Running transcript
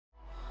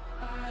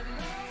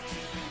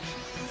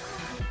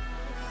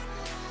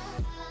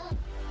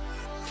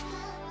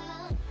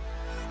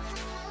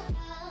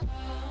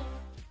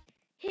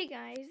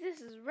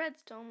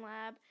Redstone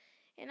Lab,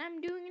 and I'm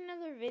doing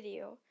another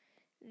video.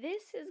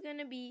 This is going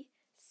to be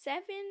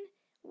 7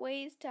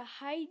 ways to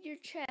hide your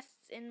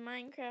chests in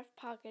Minecraft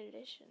Pocket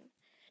Edition.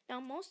 Now,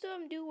 most of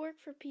them do work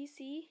for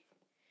PC,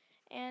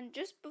 and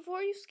just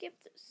before you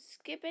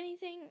skip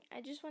anything, I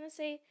just want to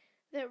say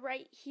that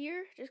right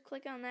here, just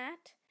click on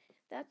that.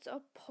 That's a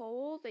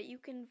poll that you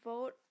can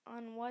vote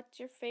on what's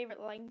your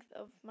favorite length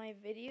of my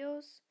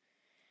videos.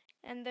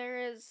 And there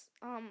is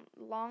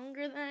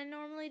longer than I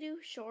normally do,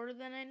 shorter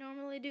than I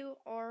normally do,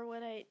 or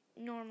what I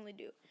normally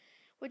do,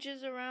 which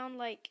is around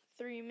like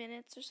 3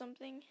 minutes or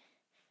something.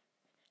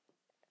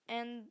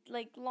 And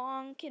like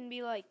long can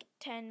be like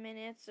 10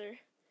 minutes or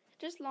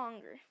just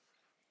longer.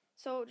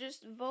 So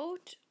just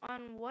vote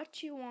on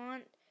what you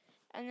want,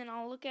 and then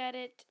I'll look at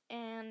it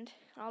and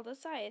I'll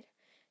decide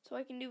so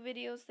I can do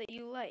videos that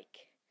you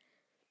like.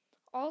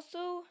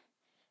 Also,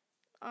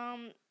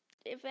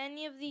 if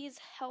any of these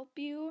help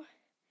you,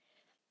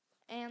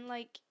 and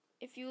like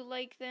if you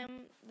like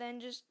them, then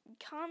just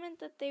comment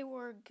that they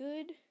were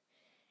good,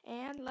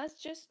 and let's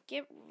just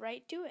get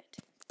right to it.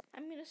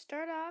 I'm going to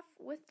start off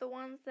with the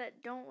ones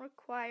that don't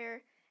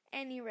require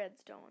any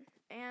redstone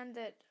and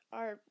that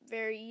are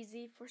very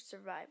easy for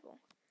survival.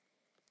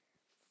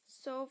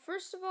 So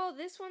first of all,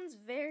 this one's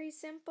very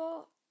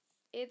simple.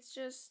 It's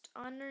just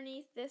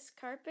underneath this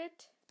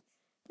carpet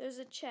there's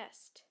a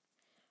chest,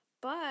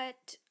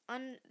 but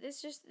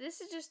this is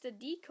just a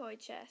decoy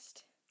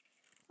chest.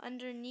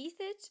 Underneath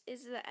it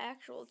is the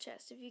actual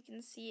chest, if you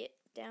can see it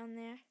down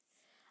there.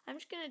 I'm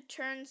just going to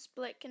turn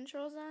split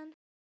controls on.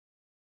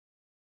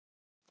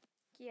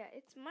 Yeah,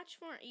 it's much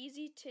more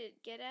easy to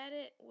get at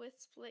it with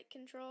split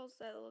controls,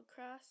 that little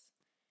cross.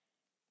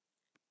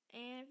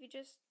 And if you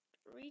just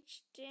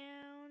reach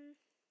down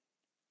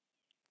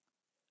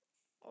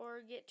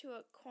or get to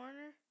a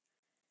corner,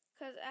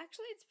 because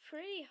actually it's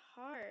pretty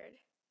hard,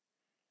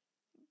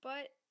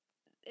 but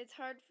it's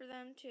hard for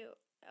them too.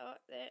 Oh,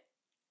 there.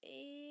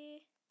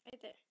 Right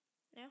there.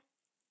 No?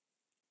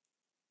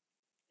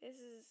 This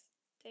is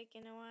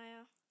taking a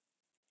while.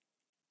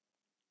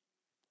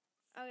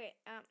 Okay,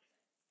 I'm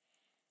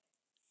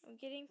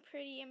getting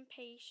pretty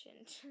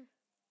impatient.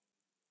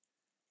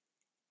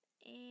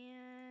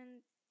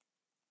 And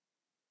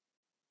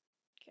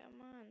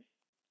come on.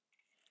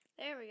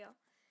 There we go.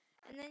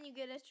 And then you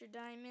get extra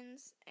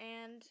diamonds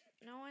and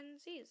no one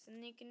sees.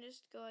 And you can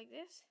just go like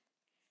this,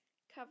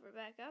 cover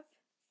back up,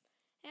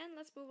 and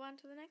let's move on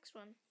to the next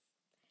one.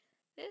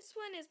 This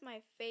one is my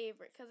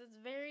favorite because it's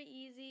very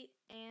easy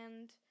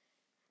and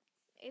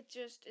it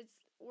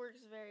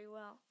works very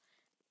well.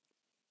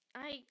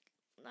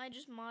 I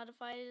just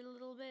modified it a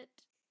little bit.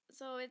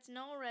 So it's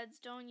no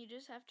redstone, you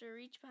just have to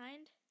reach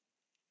behind.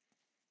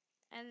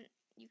 And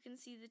you can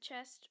see the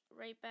chest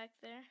right back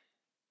there.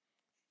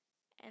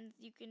 And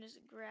you can just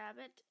grab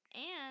it,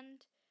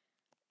 and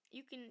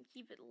you can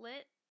keep it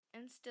lit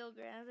and still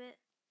grab it.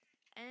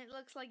 And it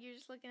looks like you're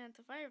just looking at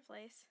the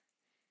fireplace.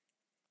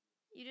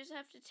 You just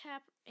have to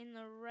tap in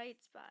the right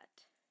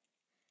spot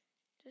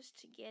just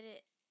to get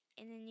it.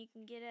 And then you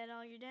can get at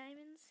all your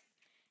diamonds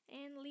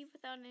and leave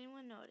without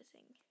anyone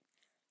noticing.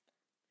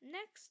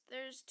 Next,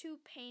 there's 2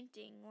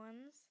 painting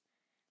ones.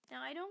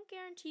 Now, I don't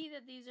guarantee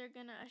that these are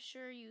going to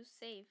assure you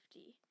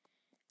safety,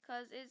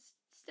 because it's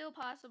still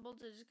possible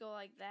to just go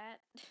like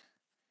that.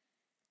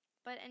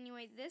 But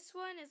anyway, this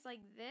one is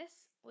like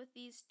this with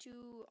these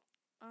 2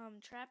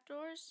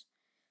 trapdoors.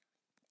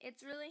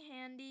 It's really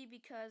handy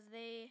because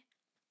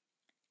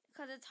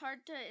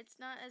it's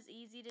not as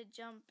easy to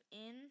jump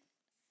in,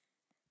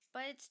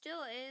 but it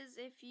still is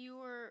if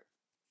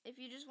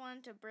you just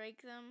wanted to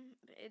break them,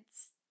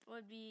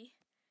 would be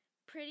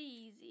pretty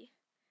easy.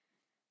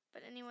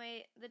 But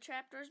anyway, the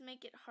trapdoors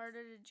make it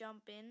harder to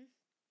jump in,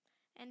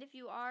 and if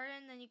you are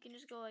in, then you can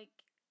just go like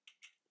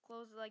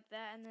close it like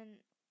that, and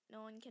then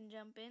no one can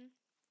jump in.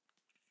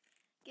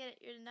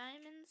 Get your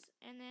diamonds,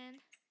 and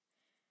then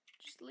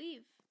just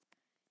leave.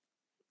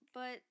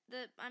 But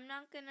I'm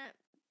not gonna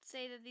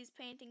say that these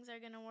paintings are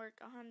gonna work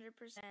 100%.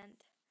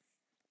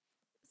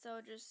 So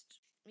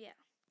just, yeah.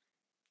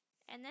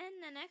 And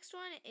then the next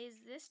one is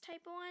this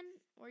type of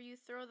one where you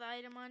throw the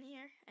item on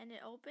here and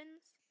it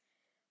opens.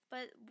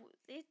 But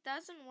it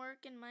doesn't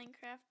work in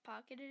Minecraft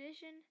Pocket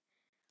Edition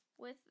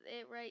with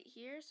it right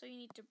here. So you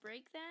need to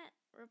break that,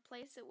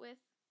 replace it with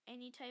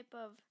any type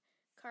of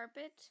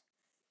carpet.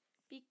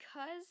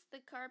 Because the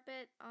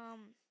carpet,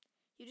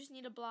 you just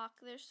need a block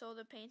there so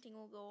the painting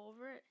will go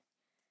over it.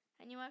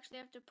 And you actually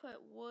have to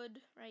put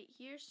wood right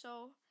here,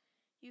 so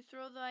you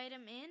throw the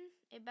item in,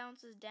 it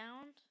bounces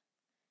down.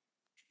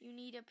 You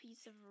need a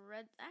piece of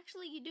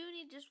actually you do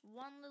need just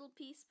one little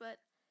piece, but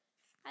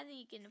I think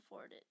you can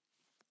afford it.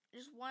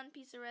 Just one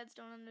piece of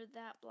redstone under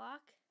that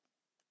block,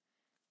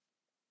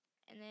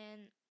 and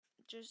then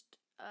just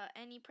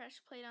any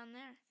pressure plate on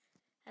there.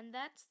 And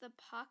that's the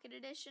Pocket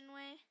Edition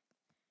way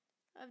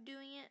of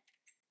doing it.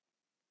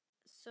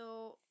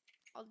 So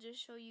I'll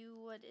just show you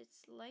what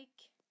it's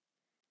like.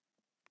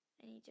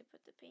 I need to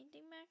put the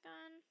painting back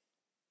on.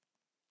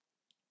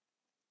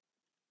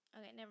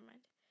 Okay, never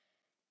mind.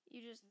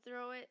 You just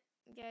throw it,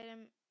 get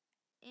him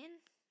in,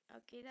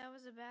 Okay, that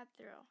was a bad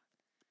throw.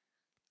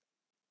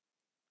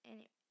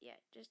 And yeah,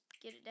 just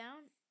get it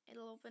down.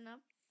 It'll open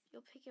up.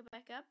 You'll pick it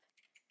back up.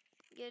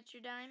 Get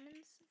your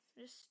diamonds.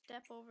 Just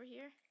step over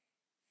here.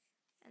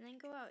 And then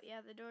go out.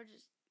 Yeah, the door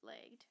just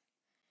lagged.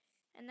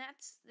 And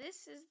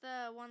this is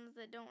the ones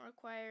that don't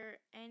require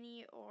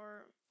any,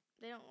 or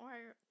they don't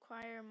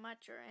require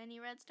much or any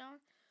redstone.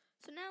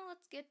 So now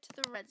let's get to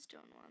the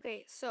redstone one.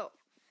 Okay, so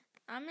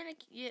I'm going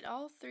to get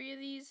all 3 of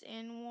these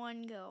in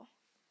one go.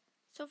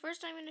 So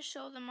first I'm going to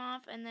show them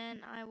off, and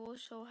then I will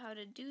show how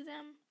to do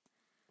them.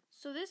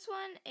 So this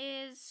one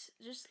is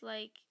just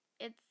like,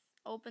 it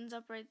opens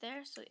up right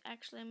there. So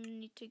actually I'm going to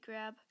need to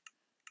grab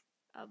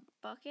a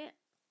bucket.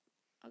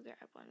 I'll grab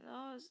one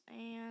of those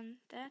and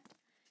that.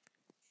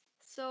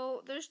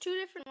 So there's 2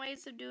 different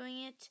ways of doing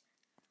it.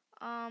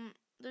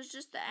 There's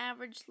just the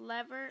average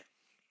lever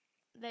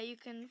that you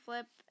can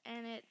flip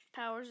and it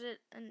powers it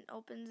and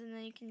opens, and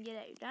then you can get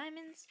at your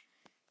diamonds.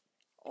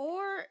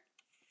 Or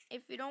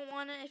if you don't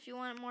want it, if you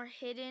want it more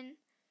hidden,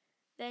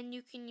 then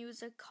you can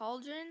use a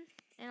cauldron,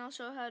 and I'll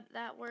show how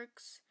that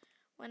works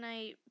when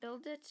I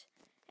build it.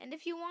 And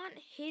if you want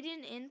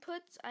hidden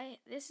inputs,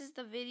 this is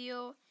the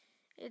video.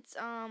 It's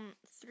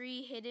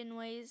 3 hidden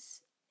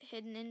ways,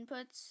 hidden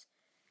inputs.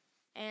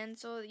 And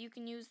so you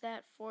can use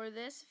that for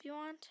this if you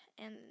want.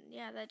 And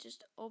yeah, that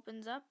just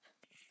opens up.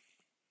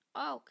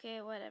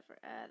 Okay, whatever.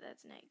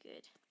 That's not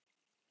good.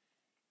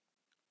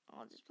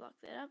 I'll just block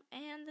that up.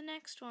 And the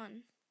next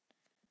one.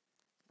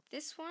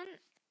 This one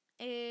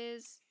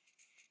is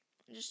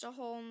just a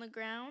hole in the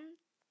ground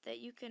that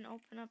you can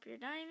open up your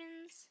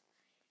diamonds.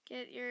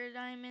 Get your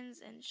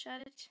diamonds and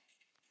shut it.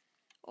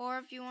 Or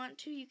if you want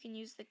to, you can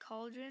use the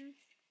cauldron.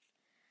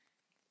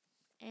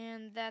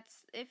 And that's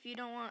if you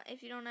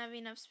don't have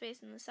enough space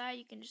on the side,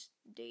 you can just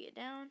dig it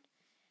down.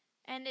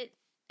 And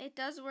it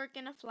does work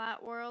in a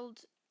flat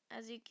world,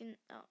 as you can.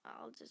 Oh,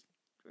 I'll just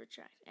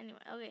retract. Anyway,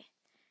 okay,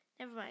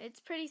 never mind.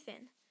 It's pretty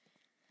thin.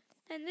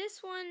 And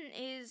this one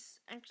is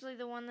actually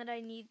the one that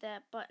I need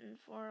that button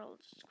for. I'll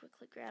just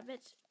quickly grab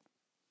it.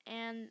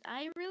 And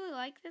I really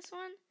like this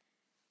one.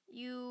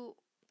 You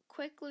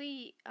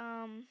quickly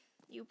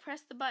you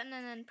press the button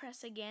and then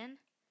press again,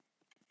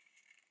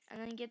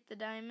 and then get the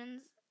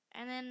diamonds.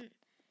 And then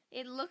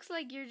it looks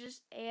like you're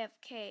just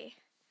AFK,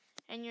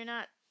 and you're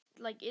not,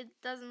 like, it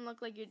doesn't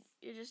look like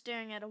you're just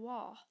staring at a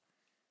wall.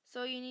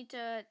 So you need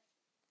to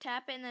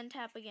tap it and then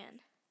tap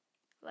again,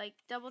 like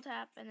double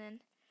tap and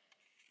then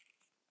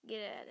get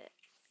at it.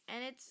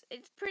 And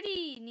it's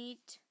pretty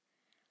neat.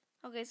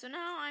 Okay, so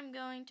now I'm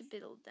going to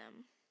build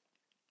them.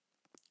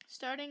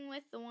 Starting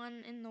with the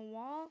one in the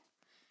wall,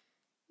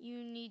 you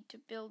need to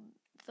build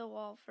the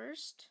wall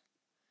first.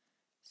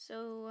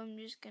 So I'm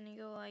just gonna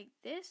go like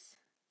this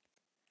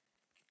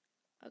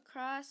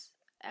across.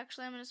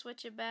 Actually, I'm gonna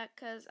switch it back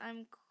because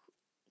I'm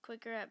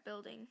quicker at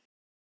building.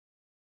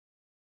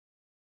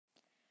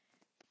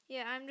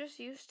 Yeah, I'm just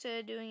used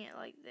to doing it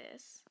like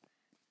this.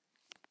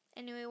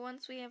 Anyway,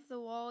 once we have the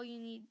wall, you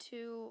need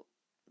to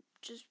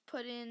just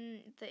put in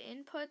the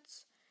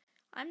inputs.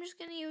 I'm just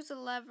going to use a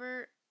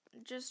lever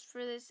just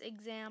for this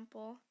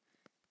example,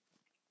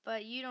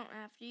 but you don't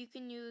have to. You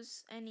can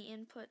use any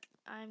input.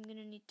 I'm going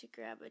to need to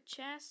grab a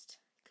chest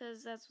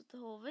because that's what the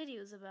whole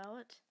video is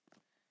about.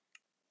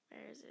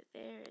 Where is it?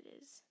 There it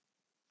is.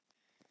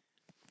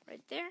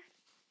 Right there.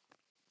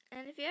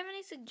 And if you have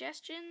any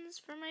suggestions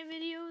for my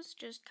videos,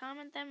 just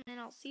comment them and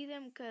I'll see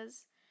them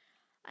because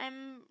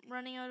I'm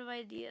running out of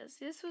ideas.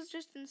 This was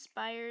just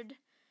inspired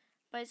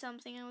by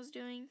something I was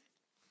doing.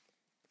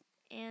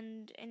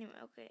 And anyway,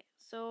 okay.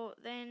 So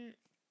then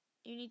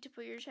you need to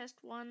put your chest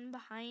one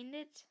behind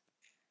it.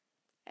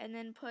 And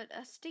then put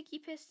a sticky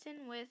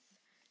piston with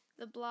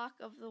the block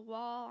of the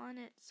wall on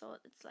it. So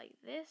it's like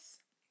this.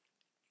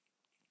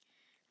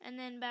 And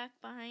then back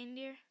behind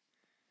here.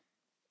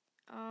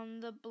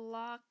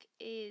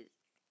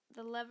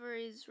 The lever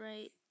is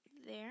right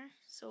there.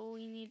 So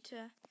we need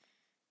to,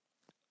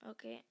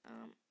 okay,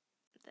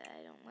 that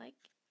I don't like.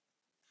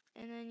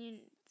 And then you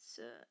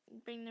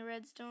bring the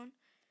redstone,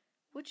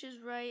 which is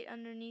right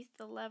underneath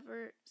the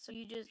lever. So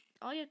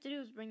all you have to do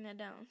is bring that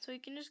down. So you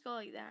can just go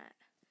like that.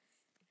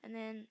 And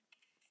then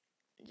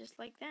just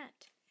like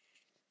that.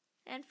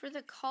 And for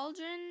the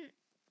cauldron,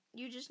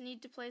 you just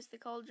need to place the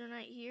cauldron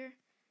right here.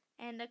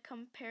 And a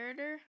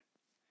comparator.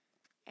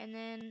 And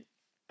then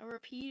a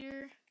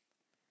repeater.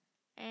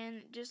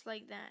 And just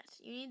like that.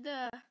 You need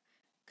the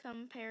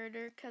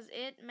comparator because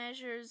it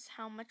measures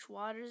how much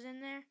water's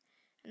in there.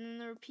 And then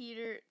the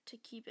repeater to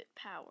keep it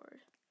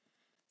powered.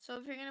 So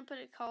if you're going to put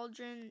a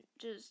cauldron,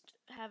 just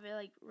have it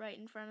like right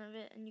in front of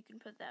it and you can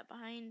put that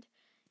behind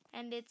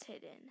and it's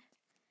hidden.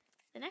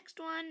 The next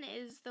one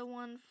is the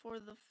one for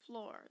the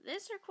floor.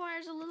 This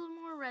requires a little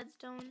more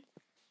redstone,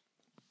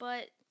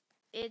 but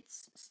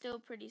it's still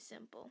pretty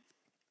simple.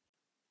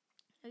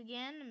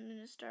 Again, I'm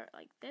going to start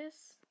like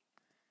this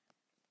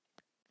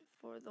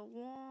for the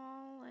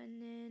wall,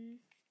 and then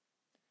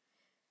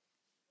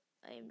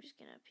I'm just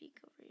going to peek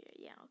over here.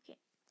 Yeah, okay.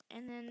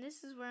 And then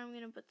this is where I'm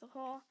going to put the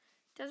hole.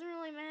 Doesn't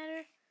really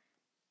matter,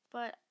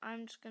 but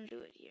I'm just going to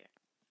do it here.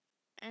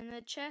 And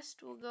the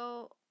chest will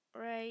go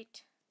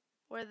right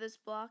where this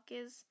block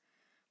is.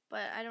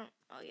 But I don't,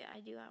 oh yeah,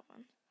 I do have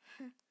one.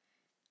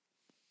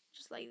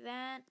 Just like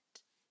that.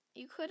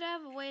 You could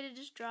have a way to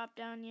just drop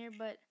down here,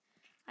 but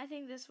I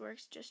think this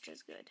works just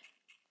as good.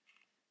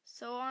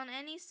 So on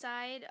any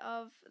side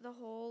of the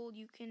hole,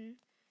 you can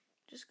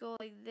just go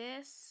like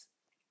this.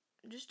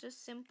 Just a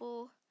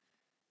simple,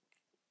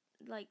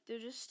 like they're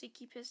just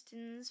sticky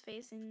pistons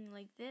facing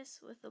like this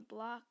with a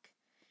block.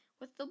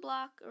 With the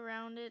block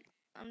around it,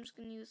 I'm just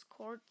going to use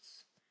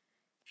quartz.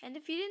 And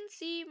if you didn't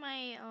see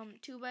my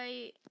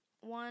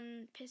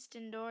 2x1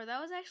 piston door,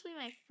 that was actually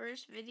my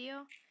first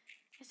video.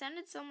 It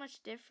sounded so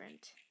much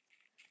different.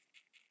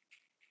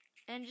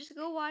 And just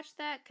go watch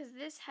that, because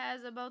this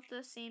has about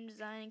the same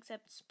design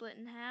except split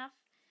in half.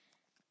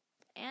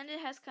 And it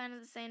has kind of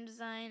the same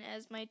design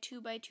as my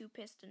 2x2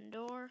 piston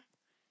door.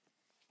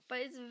 But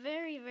it's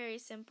very, very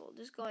simple.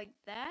 Just go like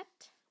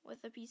that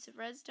with a piece of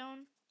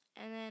redstone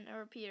and then a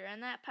repeater.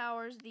 And that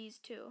powers these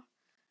two,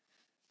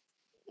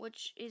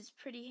 which is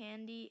pretty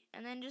handy.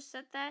 And then just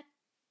set that,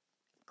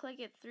 click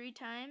it 3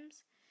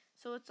 times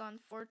so it's on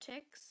 4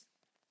 ticks.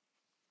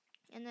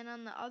 And then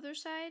on the other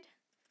side,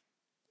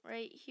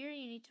 right here,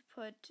 you need to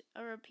put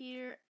a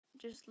repeater.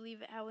 Just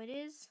leave it how it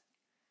is.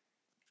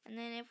 And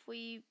then if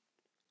we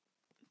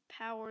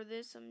power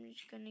this, I'm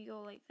just going to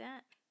go like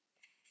that.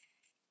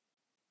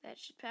 That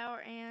should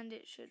power and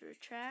it should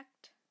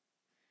retract.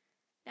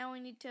 Now we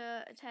need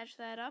to attach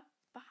that up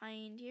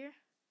behind here.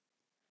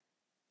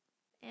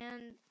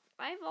 And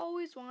I've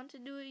always wanted to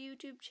do a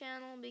YouTube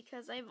channel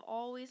because I've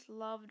always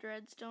loved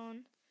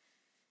redstone.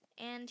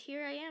 And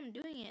here I am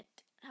doing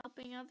it,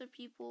 helping other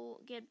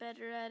people get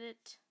better at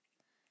it.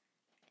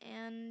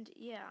 And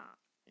yeah,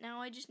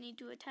 now I just need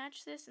to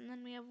attach this and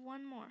then we have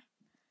one more.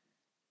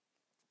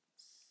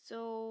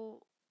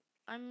 So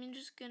I'm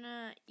just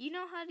gonna, you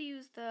know how to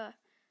use the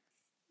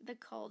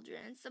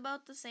cauldron. It's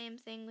about the same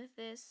thing with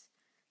this.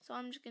 So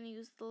I'm just gonna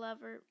use the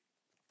lever.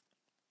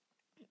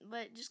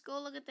 But just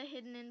go look at the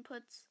hidden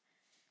inputs.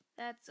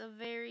 That's a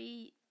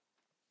very,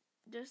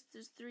 there's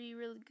 3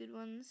 really good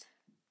ones.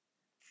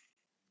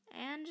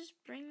 And just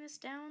bring this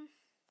down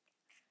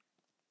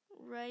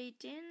right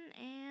in,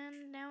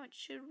 and now it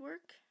should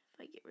work if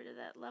I get rid of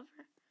that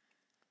lever.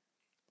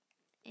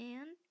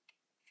 And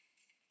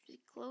it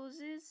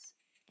closes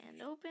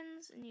and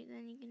opens, and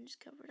then you can just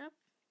cover it up.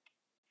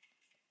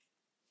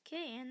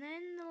 Okay, and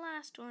then the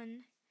last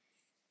one.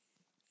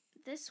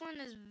 This one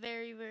is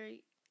very,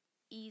 very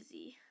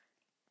easy.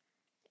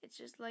 It's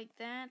just like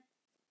that.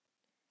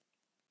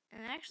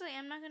 And actually,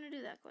 I'm not going to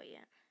do that quite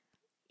yet.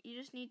 You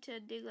just need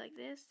to dig like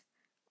this.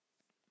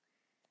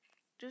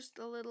 Just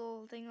a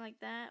little thing like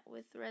that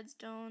with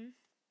redstone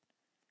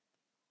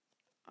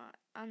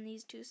on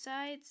these 2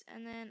 sides,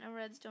 and then a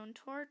redstone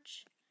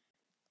torch.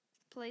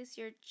 Place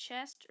your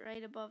chest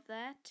right above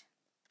that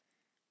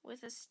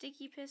with a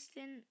sticky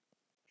piston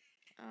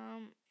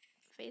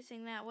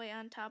facing that way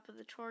on top of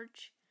the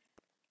torch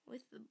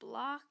with the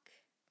block.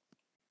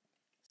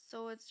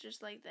 So it's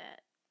just like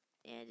that.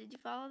 Yeah, did you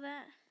follow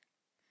that?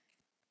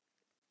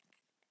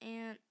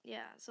 And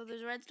yeah, so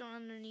there's redstone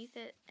underneath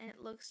it, and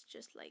it looks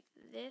just like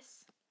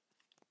this.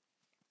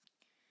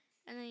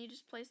 And then you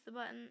just place the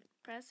button,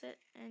 press it,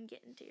 and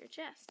get into your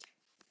chest.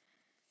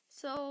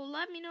 So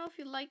let me know if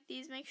you like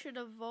these. Make sure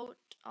to vote.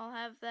 I'll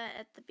have that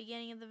at the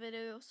beginning of the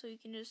video so you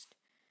can just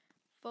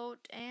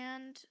vote.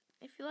 And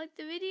if you like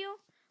the video,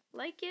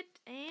 like it,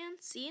 and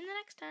see you in the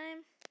next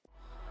time.